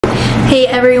Hey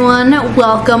everyone,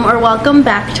 welcome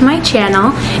back to my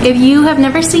channel. If you have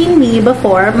never seen me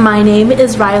before, my name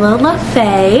is Ryla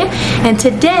LaFay, and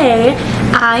today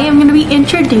I am going to be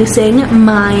introducing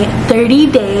my 30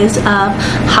 days of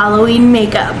Halloween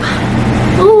makeup.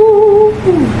 Ooh.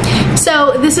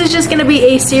 So this is just going to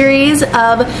be a series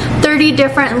of 30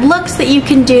 different looks that you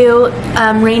can do,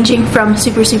 ranging from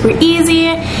super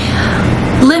easy,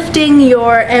 lifting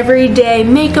your everyday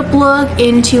makeup look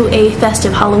into a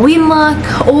festive Halloween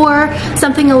look, or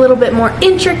something a little bit more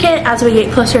intricate as we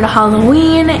get closer to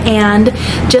Halloween, and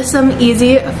just some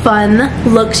easy, fun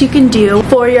looks you can do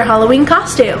for your Halloween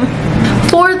costume.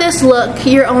 For this look,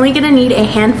 you're only going to need a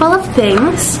handful of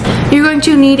things. You're going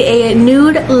to need a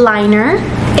nude liner,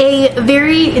 a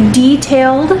very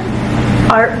detailed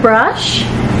art brush,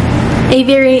 a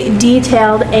very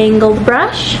detailed angled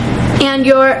brush, and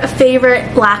your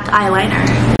favorite black eyeliner.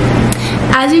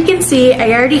 As you can see,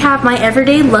 I already have my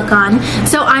everyday look on,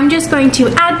 so I'm just going to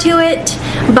add to it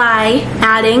by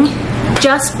adding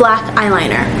just black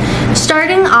eyeliner.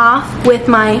 Starting off with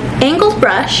my angled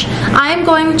brush, I'm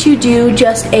going to do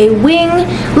just a wing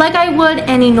like I would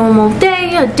any normal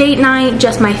day, a date night,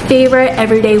 just my favorite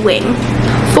everyday wing.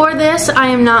 For this, I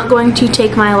am not going to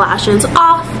take my lashes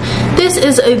off. This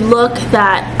is a look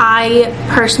that I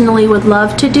personally would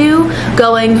love to do,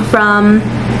 going from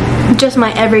just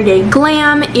my everyday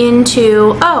glam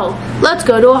into, oh, let's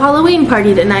go to a Halloween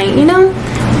party tonight, you know?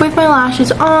 With my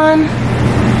lashes on,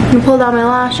 I'm gonna pull down my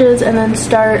lashes and then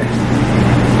start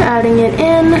adding it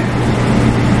in.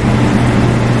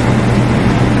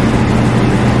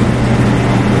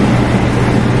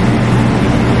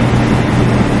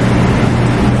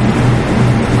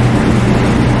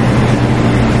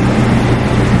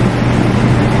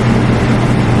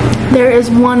 There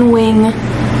is one wing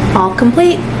all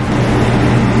complete.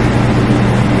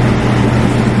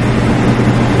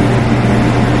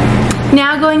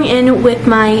 Now going in with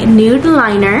my nude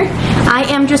liner, I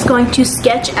am just going to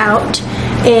sketch out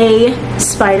a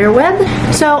spider web.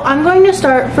 So I'm going to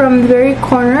start from the very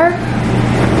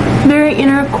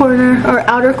inner corner or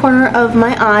outer corner of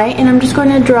my eye, and I'm just going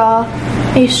to draw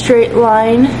a straight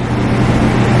line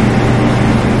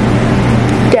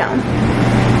down.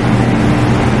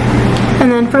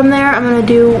 And then from there, I'm going to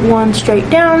do one straight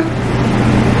down.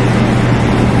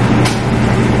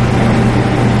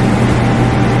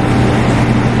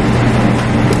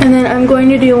 And then I'm going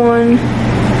to do one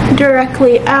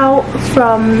directly out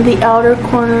from the outer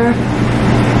corner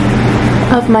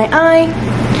of my eye.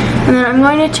 And then I'm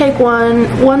going to take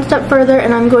one step further,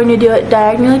 and I'm going to do it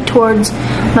diagonally towards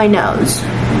my nose.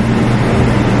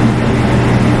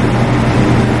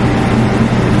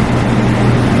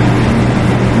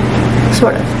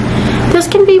 Sort of. This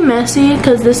can be messy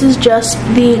because this is just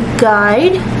the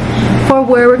guide for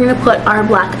where we're going to put our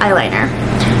black eyeliner.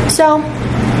 So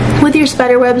with your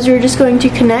spider webs, you're just going to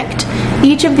connect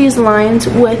each of these lines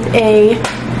with a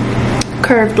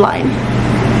curved line.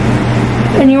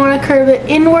 And you want to curve it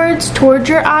inwards towards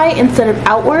your eye instead of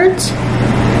outwards.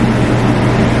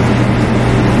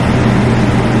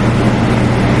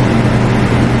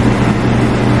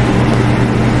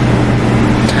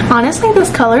 Honestly, this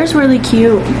color is really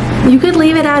cute. You could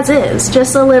leave it as is,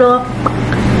 just a little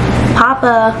pop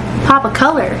of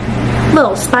color,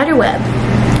 little spider web,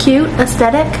 cute,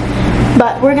 aesthetic.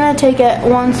 But we're gonna take it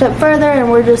one step further, and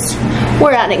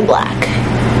we're adding black.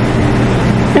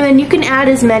 And then you can add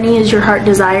as many as your heart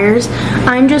desires.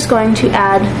 I'm just going to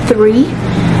add 3,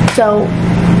 so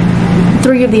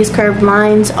 3 of these curved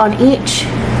lines on each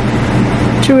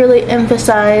to really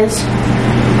emphasize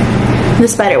the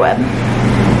spider web.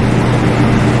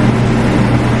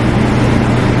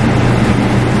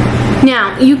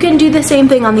 Now, you can do the same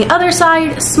thing on the other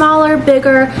side, smaller,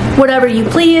 bigger, whatever you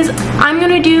please. I'm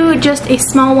going to do just a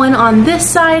small one on this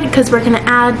side because we're going to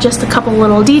add just a couple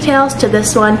little details to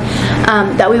this one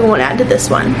that we won't add to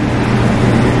this one.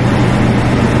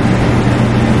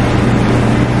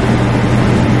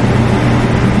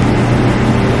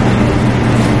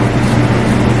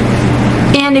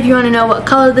 And if you want to know what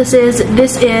color this is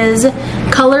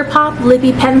ColourPop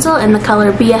Lippy Pencil in the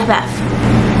color BFF.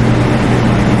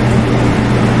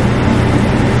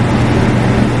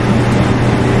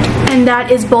 And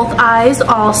that is both eyes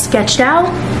all sketched out.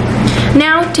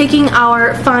 Now, taking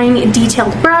our fine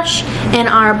detailed brush and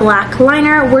our black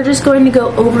liner, we're just going to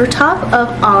go over top of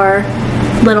our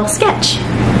little sketch.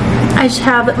 I just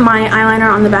have my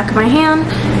eyeliner on the back of my hand,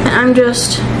 and I'm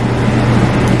just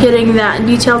getting that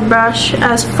detailed brush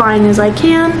as fine as I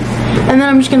can, and then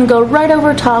I'm just going to go right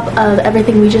over top of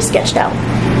everything we just sketched out.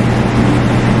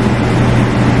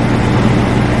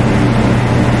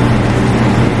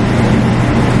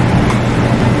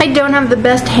 don't have the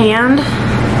best hand,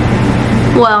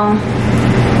 well,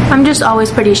 I'm just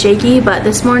always pretty shaky, but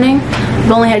this morning I've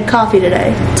only had coffee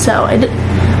today, so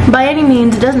by any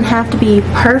means it doesn't have to be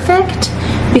perfect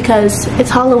because it's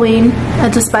Halloween.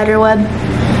 It's a spider web.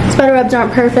 Spider webs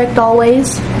aren't perfect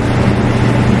always.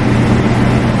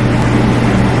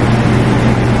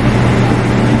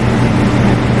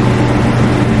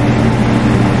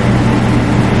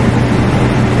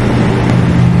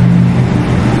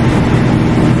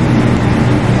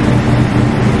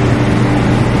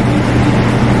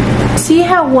 See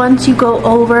how once you go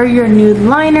over your nude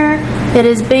liner, it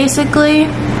is basically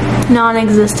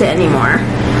non-existent anymore.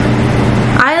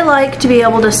 I like to be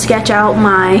able to sketch out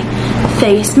my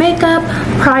face makeup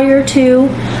prior to,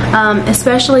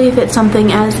 especially if it's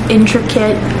something as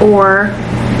intricate or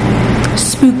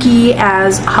spooky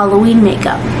as Halloween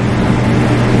makeup.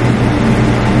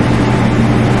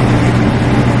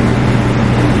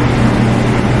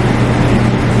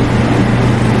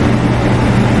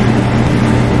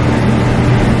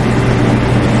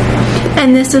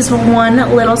 And this is one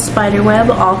little spider web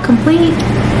all complete.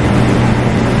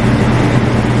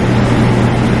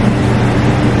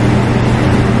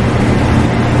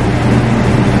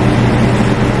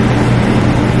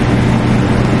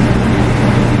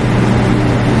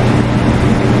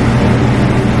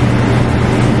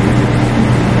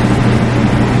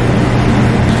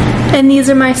 And these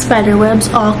are my spider webs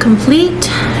all complete.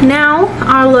 Now,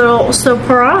 our little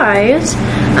surprise,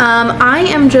 I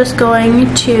am just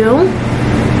going to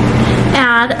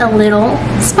add a little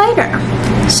spider.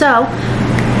 So,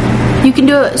 you can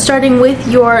do it starting with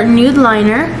your nude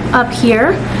liner up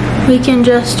here. We can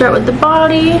just start with the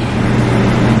body,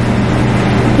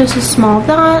 just a small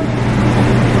dot,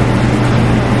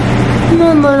 and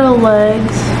then little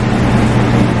legs.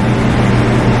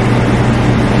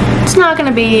 It's not going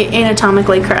to be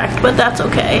anatomically correct, but that's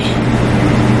okay.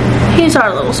 Here's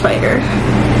our little spider.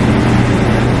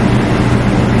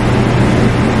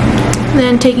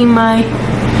 Then taking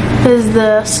this is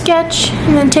the sketch,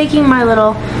 and then taking my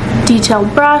little detail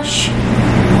brush,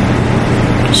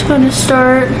 just going to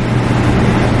start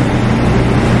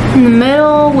in the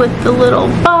middle with the little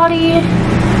body,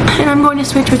 and I'm going to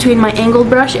switch between my angled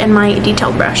brush and my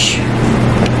detail brush.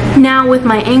 Now with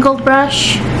my angled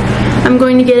brush, I'm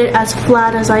going to get it as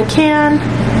flat as I can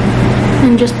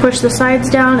and just push the sides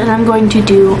down, and I'm going to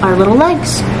do our little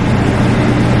legs.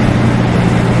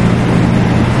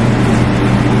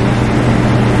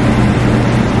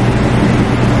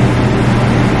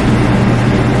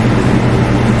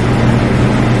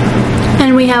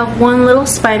 And we have one little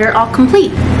spider all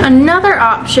complete. Another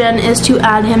option is to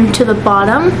add him to the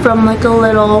bottom from like a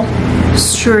little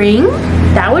string.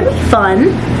 That would be fun.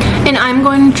 And I'm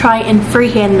going to try and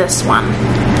freehand this one.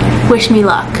 Wish me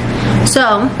luck.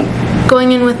 So,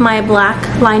 going in with my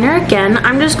black liner again,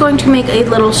 I'm just going to make a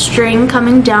little string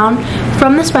coming down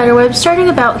from the spider web, starting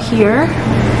about here.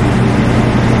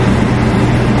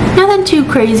 Nothing too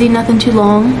crazy, nothing too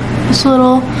long. Just a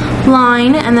little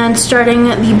line, and then starting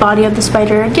the body of the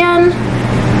spider again.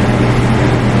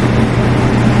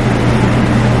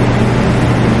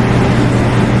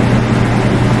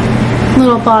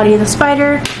 Little body of the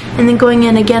spider, and then going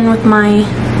in again with my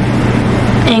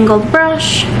angled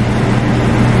brush,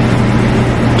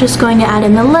 just going to add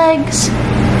in the legs,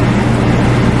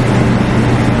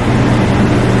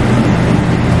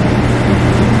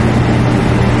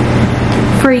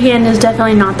 freehand is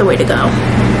definitely not the way to go.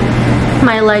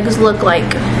 My legs look like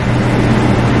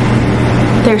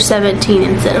they're 17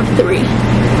 instead of 3,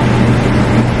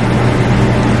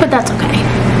 but that's okay.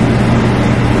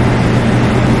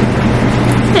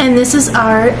 And this is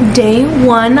our day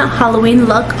 1 Halloween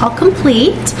look all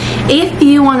complete. If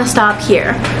you want to stop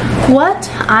here, what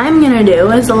I'm going to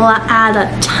do is add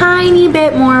a tiny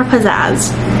bit more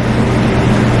pizzazz.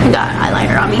 I got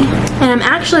eyeliner on me. And I'm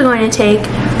actually going to take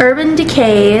Urban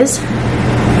Decay's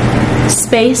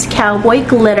Space Cowboy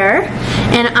Glitter,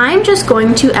 and I'm just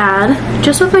going to add,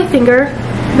 just with my finger,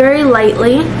 very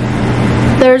lightly.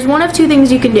 There's one of two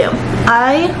things you can do.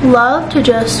 I love to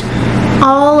just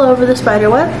all over the spider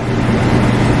web,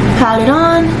 pat it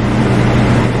on,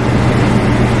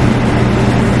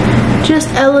 just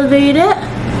elevate it,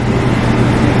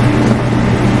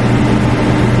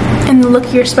 and look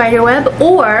at your spider web,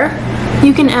 or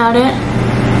you can add it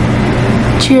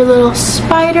to your little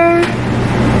spider.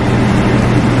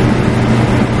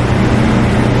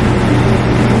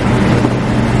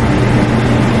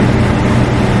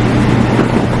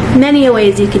 Many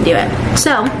ways you can do it.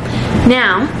 So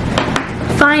now,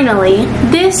 finally,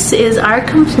 this is our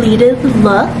completed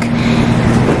look.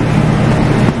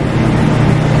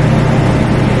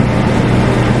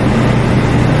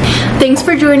 Thanks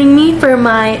for joining me for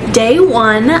my day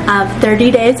 1 of 30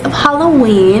 days of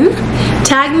Halloween.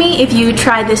 Tag me if you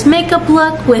tried this makeup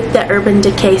look with the Urban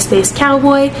Decay Space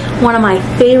Cowboy, one of my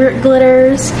favorite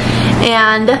glitters.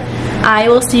 And I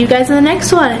will see you guys in the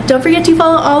next one. Don't forget to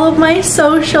follow all of my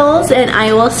socials, and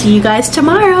I will see you guys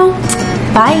tomorrow.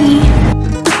 Bye.